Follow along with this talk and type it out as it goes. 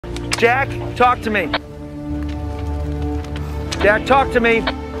Jack, talk to me. Jack, talk to me.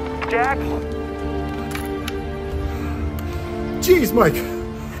 Jack? Jeez, Mike.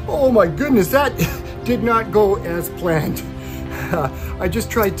 Oh my goodness, that did not go as planned. I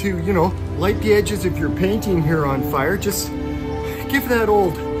just tried to, you know, light the edges of your painting here on fire. Just give that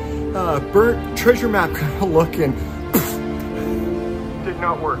old burnt treasure map kind of look, and did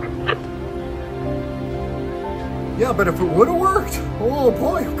not work. Yeah, but if it would have worked, oh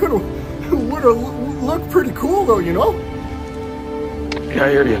boy, it would have looked pretty cool though, you know? Yeah, I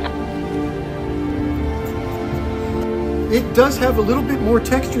hear you. It does have a little bit more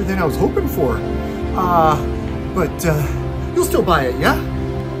texture than I was hoping for. But you'll still buy it, yeah?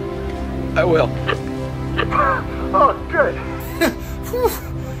 I will. Oh, good.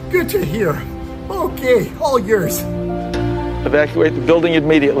 Good to hear. Okay, all yours. Evacuate the building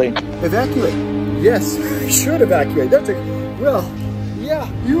immediately. Evacuate? Yes, should evacuate. That's a, well, yeah,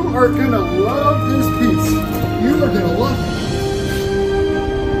 you are gonna love this piece. You are gonna love it.